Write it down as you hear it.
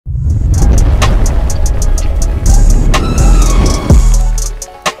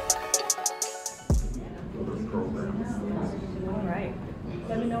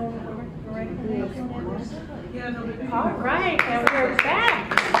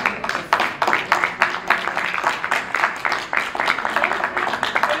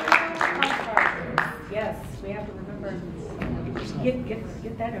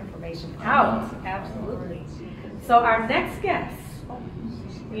imagination out. Absolutely. So our next guest,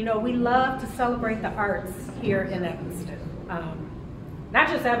 you know, we love to celebrate the arts here in Evanston. Not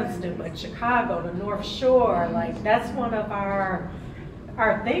just Evanston, but Chicago, the North Shore. Like, that's one of our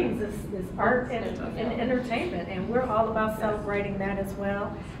things is art and entertainment, and we're all about celebrating that as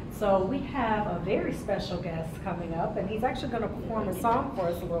well. So we have a very special guest coming up, and he's actually going to perform a song for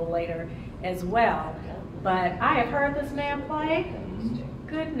us a little later as well. But I have heard this man play.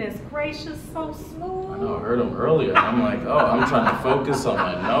 Goodness gracious, so smooth. I know, I heard him earlier, and I'm like, oh, I'm trying to focus on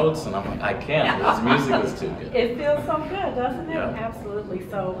my notes, and I'm like, I can't, this music is too good. It feels so good, doesn't it? Yeah. Absolutely.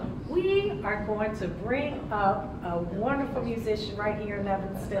 So we are going to bring up a wonderful musician right here in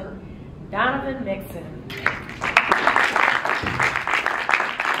Evanston, Donovan Mixon.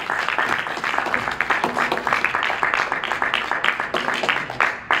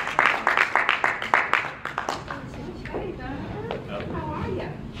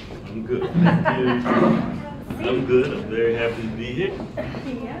 I'm good. Thank you. I'm good. I'm very happy to be here.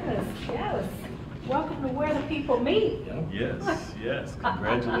 Yes, yes. Welcome to Where the People Meet. Yes, yes.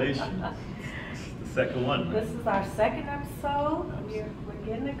 Congratulations. This is the second one. Right? This is our second episode. We're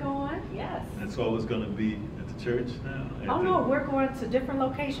getting it going. Yes. That's always going to be at the church now? Oh, no, we're going to different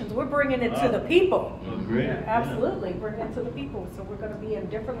locations. We're bringing it to the people. Oh, great. Absolutely. Bringing it to the people. So we're going to be in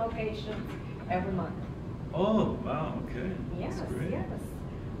different locations every month. Oh, wow. Okay. Yes, That's great. yes.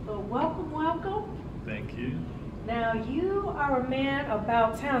 So welcome, welcome. Thank you. Now you are a man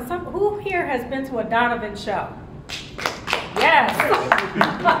about town. Who here has been to a Donovan show? Yes.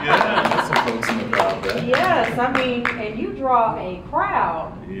 Yeah. There's some folks in the crowd there. Yes, I mean, and you draw a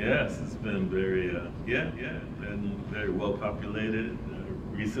crowd. Yes, it's been very, been very well populated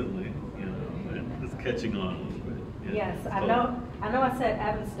recently, you know, and it's catching on a little bit. Yeah. Yes, I know I said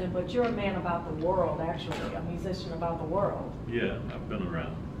Evanston, but you're a man about the world, actually, a musician about the world. Yeah, I've been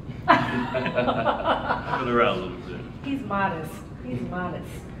around. I've been around a little bit. He's modest. He's modest.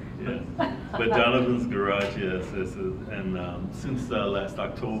 Yes. But Donovan's Garage, yes, and since last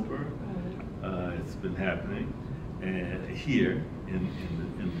October, it's been happening, and here in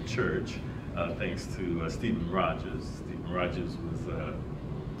the church, thanks to Stephen Rogers. Stephen Rogers was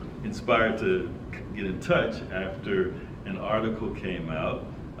inspired to get in touch after an article came out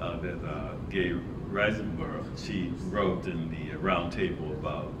that Gay Reisenberg, she wrote in the round table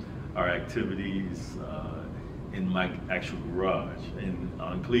about our activities in my actual garage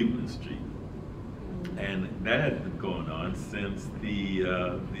on Cleveland Street. And that had been going on since the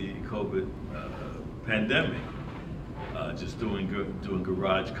COVID pandemic, just doing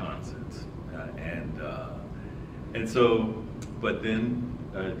garage concerts. And so, but then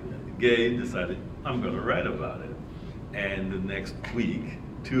Gay decided, I'm gonna write about it. And the next week,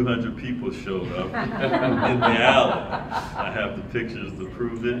 200 people showed up in the alley. I have the pictures to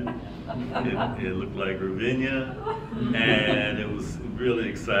prove it. It looked like Ravinia, and it was really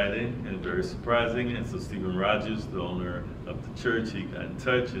exciting and very surprising. And so Stephen Rogers, the owner of the church, he got in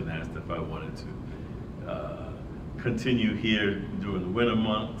touch and asked if I wanted to continue here during the winter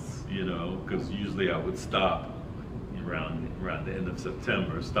months, you know, because usually I would stop around the end of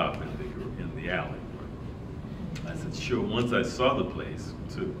September, stop in the alley. I said, sure. Once I saw the place,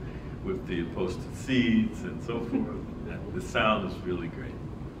 too, with the posted seats and so forth, the sound is really great.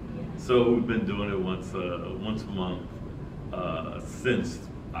 So we've been doing it once a month since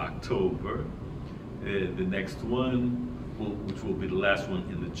October. The next one, which will be the last one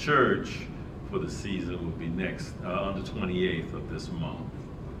in the church for the season, will be next on the 28th of this month,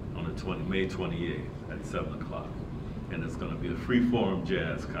 on the May 28th at 7 o'clock, and it's going to be a free-form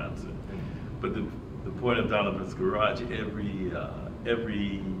jazz concert. But the point of Donovan's Garage,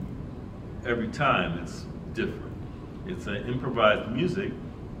 every time it's different. It's an improvised music,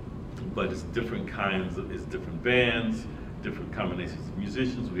 but it's different kinds of, it's different bands, different combinations of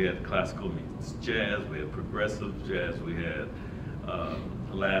musicians. We had classical meets jazz, we had progressive jazz, we had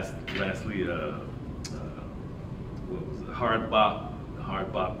lastly what was it, hard bop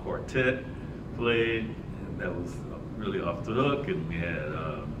quartet played, and that was really off the hook, and we had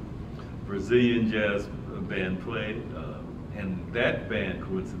Brazilian jazz band play, and that band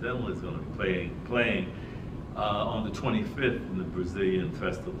coincidentally is going to be playing on the 25th in the Brazilian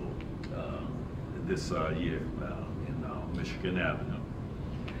Festival this year in Michigan Avenue.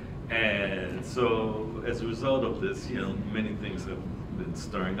 And so as a result of this, you know, many things have been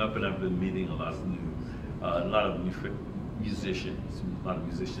stirring up, and I've been meeting a lot of new musicians,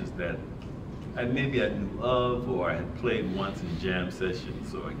 that maybe I knew of, or I had played once in jam sessions,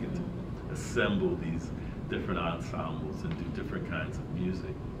 so I get to assemble these different ensembles and do different kinds of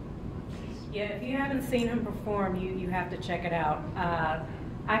music. Yeah, if you haven't seen him perform, you have to check it out.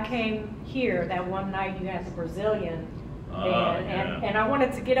 I came here that one night you had the Brazilian band, Yeah. and I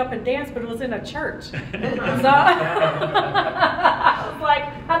wanted to get up and dance, but it was in a church. So I was like,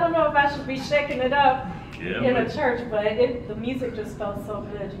 I don't know if I should be shaking it up in a church, but the music just felt so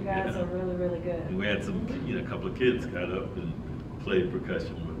good. You guys are really, really good. And we had some, a couple of kids got up and played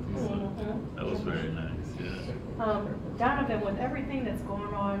percussion with us. So that was very nice. Yeah. Donovan, with everything that's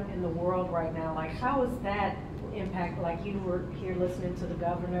going on in the world right now, like how is that impact? Like you were here listening to the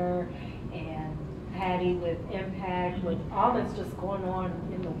governor and Patty with Impact, with all that's just going on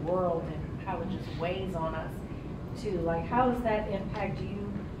in the world and how it just weighs on us too. Like how does that impact you?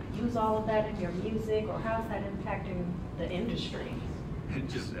 Use all of that in your music, or how's that impacting the industry? It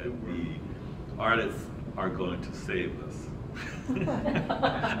just the artists are going to save us. The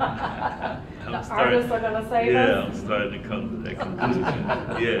artists are going to save us? Yeah, I'm starting to come to that conclusion.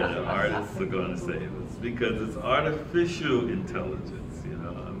 Yeah, the artists are going to save us because it's artificial intelligence,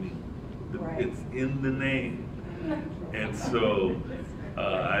 I mean, it's in the name. And so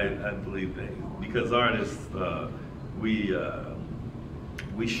I believe that because artists,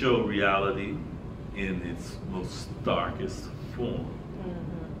 we show reality in its most darkest form,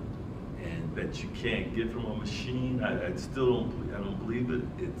 and that you can't get from a machine. I still don't believe it.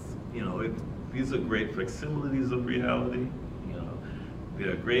 It's these are great facsimiles of reality.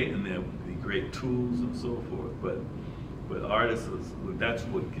 They're great and they're great tools and so forth. But artists, that's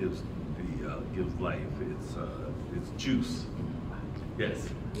what gives gives life. It's juice. Yes.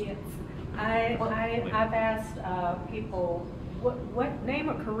 Yes. I've asked people. What name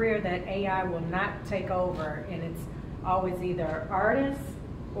a career that AI will not take over, and it's always either artist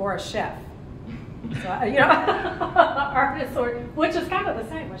or a chef. So artist or which is kind of the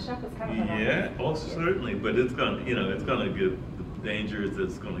same. A chef is kind of an artist. Yeah, oh certainly, but it's gonna it's gonna give the danger is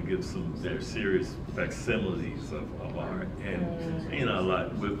it's gonna give some serious facsimiles of art, and a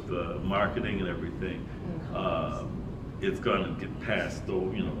lot with marketing and everything. It's gonna get passed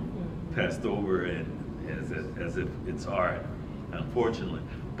over and as if it's art. Unfortunately,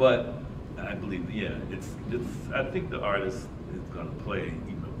 but I believe, I think the artist is going to play,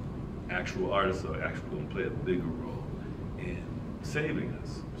 actual artists are actually going to play a bigger role in saving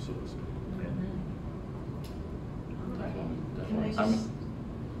us, so to speak. Can I just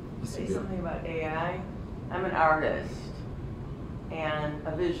say something about AI? I'm an artist and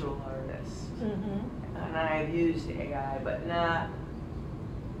a visual artist, and I've used AI, but not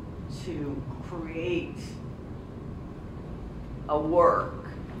to create a work.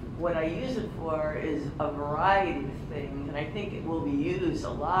 What I use it for is a variety of things, and I think it will be used a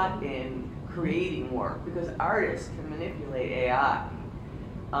lot in creating work because artists can manipulate AI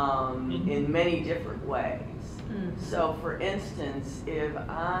in many different ways. So for instance, if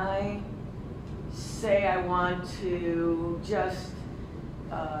I say I want to just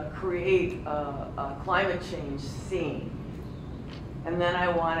create a climate change scene, and then I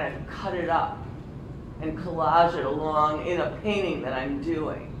want to cut it up and collage it along in a painting that I'm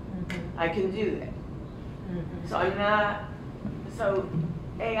doing. I can do that. So so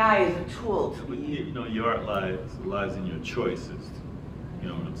AI is a tool to be used. Your art lies in your choices. You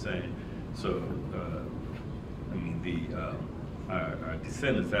know what I'm saying? So, I mean, our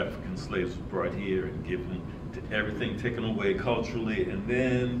descendants, African slaves, were brought here and given everything taken away culturally, and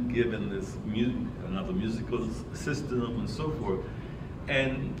then given this another musical system and so forth,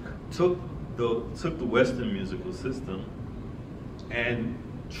 and took the Western musical system and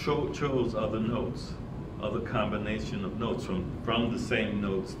chose other notes, other combination of notes from the same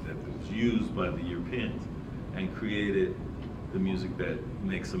notes that was used by the Europeans, and created the music that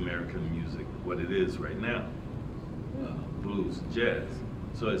makes American music what it is right now, blues and jazz.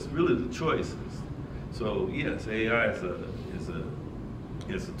 So it's really the choices. So yes, AI is a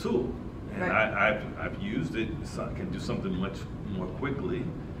tool, and I've used it. So I can do something much more quickly.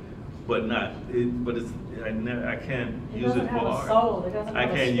 But I can't use it for art. I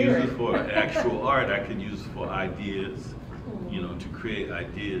can't use it for actual art. I can use it for ideas, to create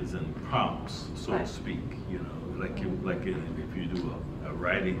ideas and prompts, so to speak. Like if you do a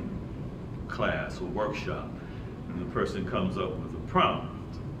writing class or workshop, and the person comes up with a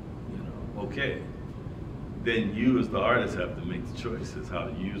prompt, okay, then you as the artist have to make the choices how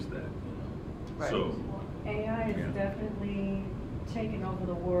to use that. So AI is definitely taking over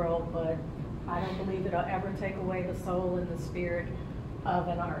the world, but I don't believe it'll ever take away the soul and the spirit of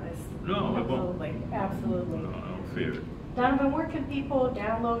an artist. No, it won't. Absolutely. No, I don't fear it. Donovan, where can people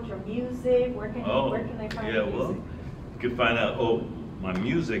download your music? Where can they find your music? Well, you can find out my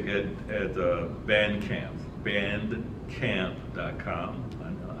music at Bandcamp, bandcamp.com.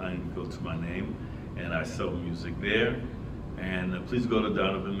 I go to my name, and I sell music there. And please go to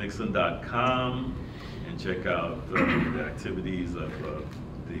donovanmixon.com and check out the activities of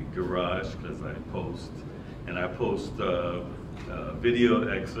the garage, because I post. And I post video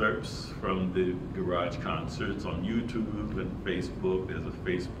excerpts from the garage concerts on YouTube and Facebook. There's a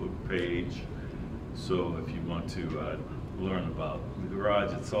Facebook page. So if you want to learn about the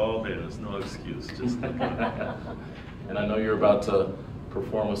garage, it's all there. There's no excuse. Just look at it. And I know you're about to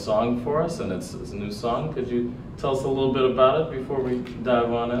perform a song for us, and it's a new song. Could you tell us a little bit about it before we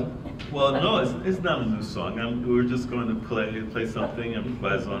dive on in? Well, no, it's not a new song. We're just going to play something,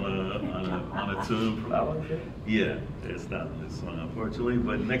 improvise on a tune. Yeah, it's not a new song, unfortunately,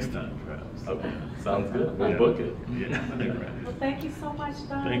 but next time, perhaps. Okay, sounds good. We'll book it. Yeah. Well, thank you so much,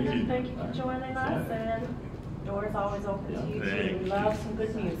 Donovan. Thank you. For joining us, and doors always open to you too. We love some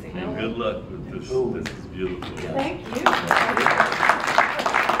good music. And good luck with this. This is beautiful. Thank you.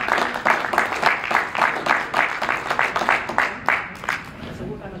 So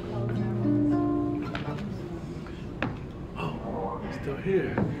we're going to close Oh, still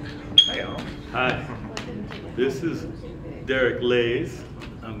here. Hi. This is Derek Lays.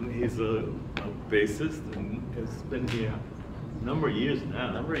 He's a bassist, and has been here a number of years now.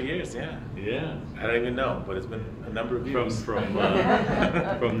 A number of years, yeah. Yeah. I don't even know, but it's been a number of years.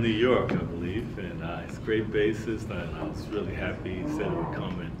 From New York, I believe, and he's a great bassist, and I was really happy he said he would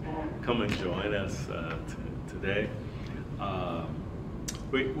come and join us today.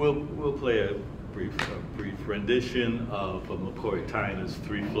 We'll play a brief rendition of McCoy Tyner's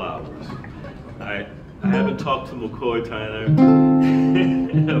 "Three Flowers." I haven't talked to McCoy Tyner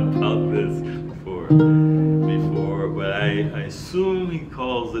about this before, but I assume he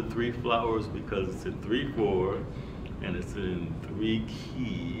calls it Three Flowers because it's in 3/4, and it's in 3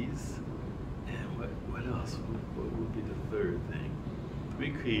 keys. And what else? What would be the third thing?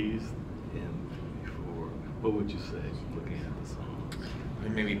 3 keys in 3/4. What would you say, looking at the song?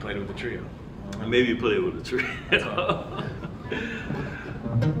 Maybe he played with the trio. Maybe play with a trio.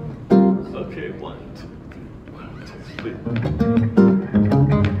 Okay, 1, 2, 3, 1, 2, 3.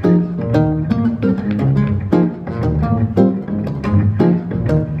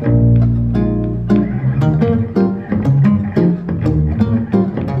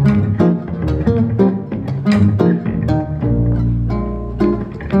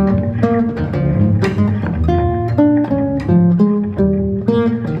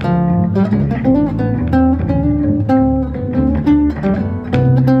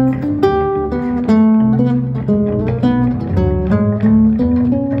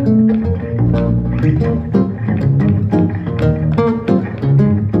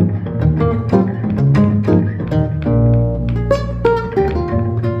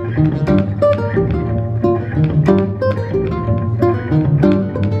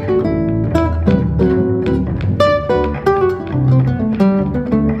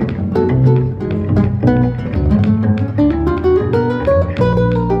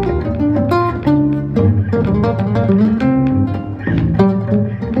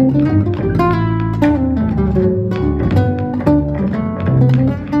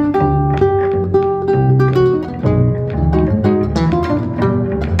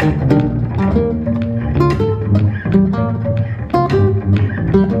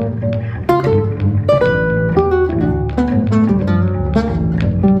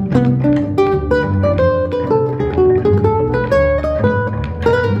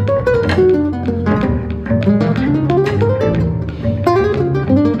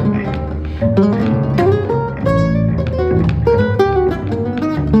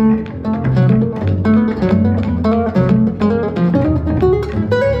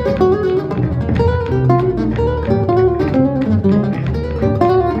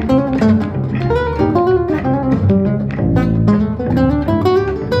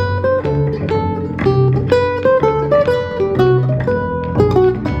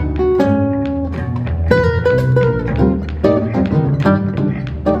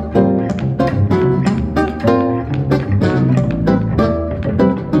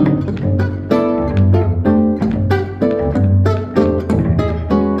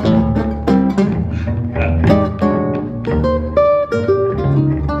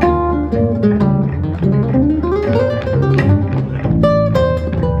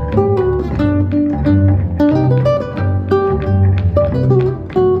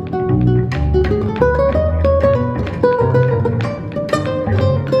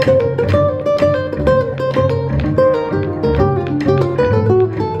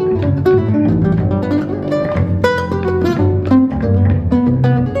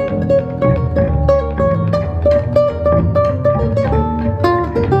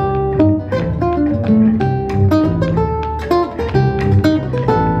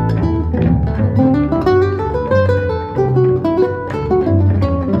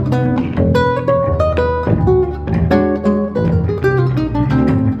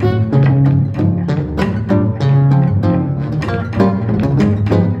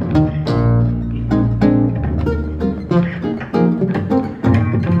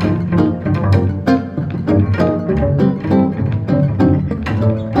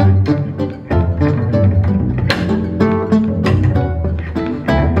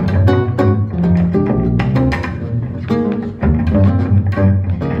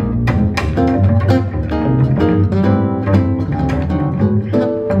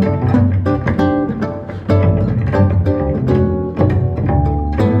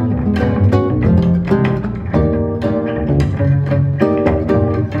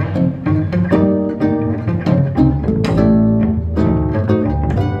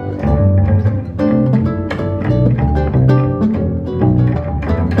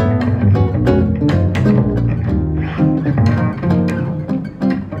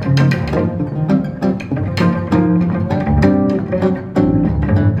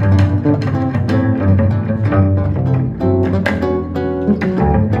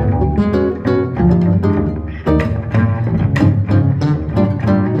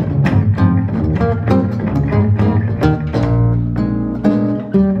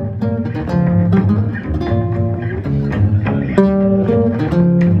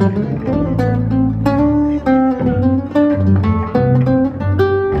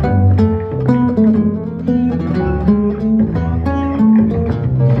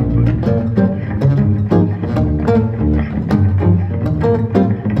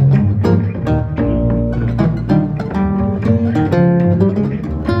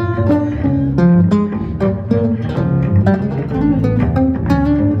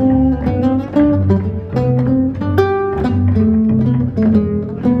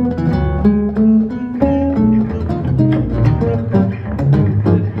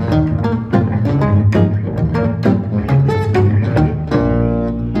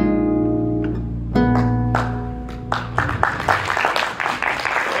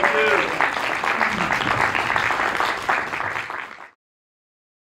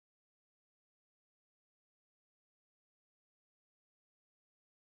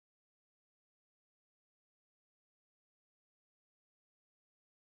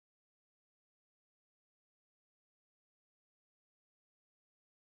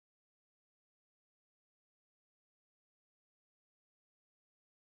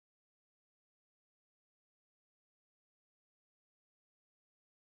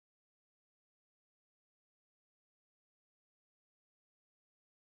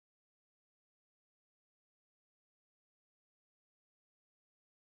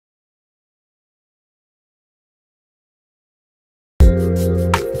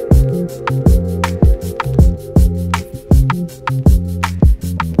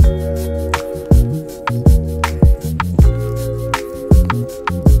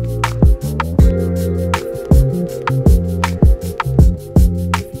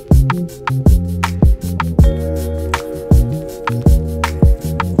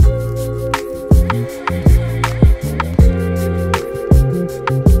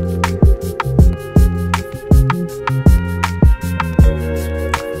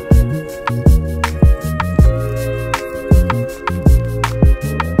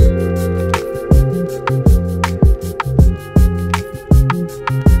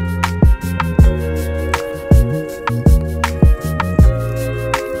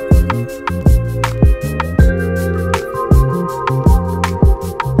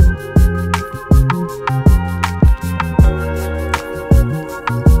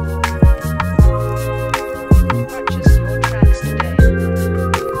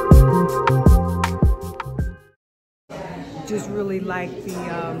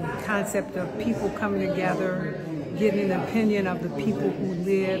 the concept of people coming together, getting an opinion of the people who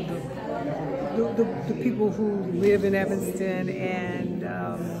live, the people who live in Evanston, and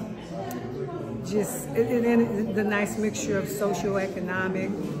and the nice mixture of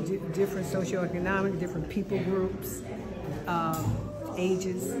socioeconomic, different people groups,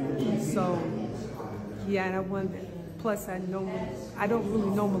 ages. So, yeah, and plus I don't really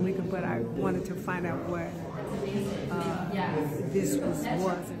know Malika, but I wanted to find out what this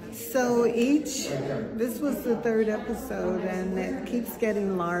was. So this was the third episode, and it keeps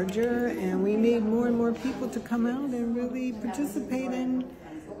getting larger, and we need more and more people to come out and really participate and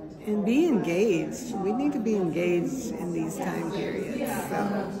be engaged. We need to be engaged in these time periods.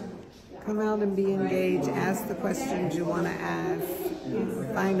 So come out and be engaged, ask the questions you want to ask,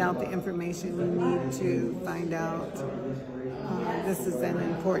 find out the information you need to find out. This is an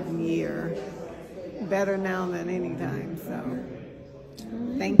important year, better now than any time, so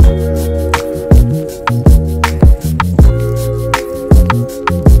thank you.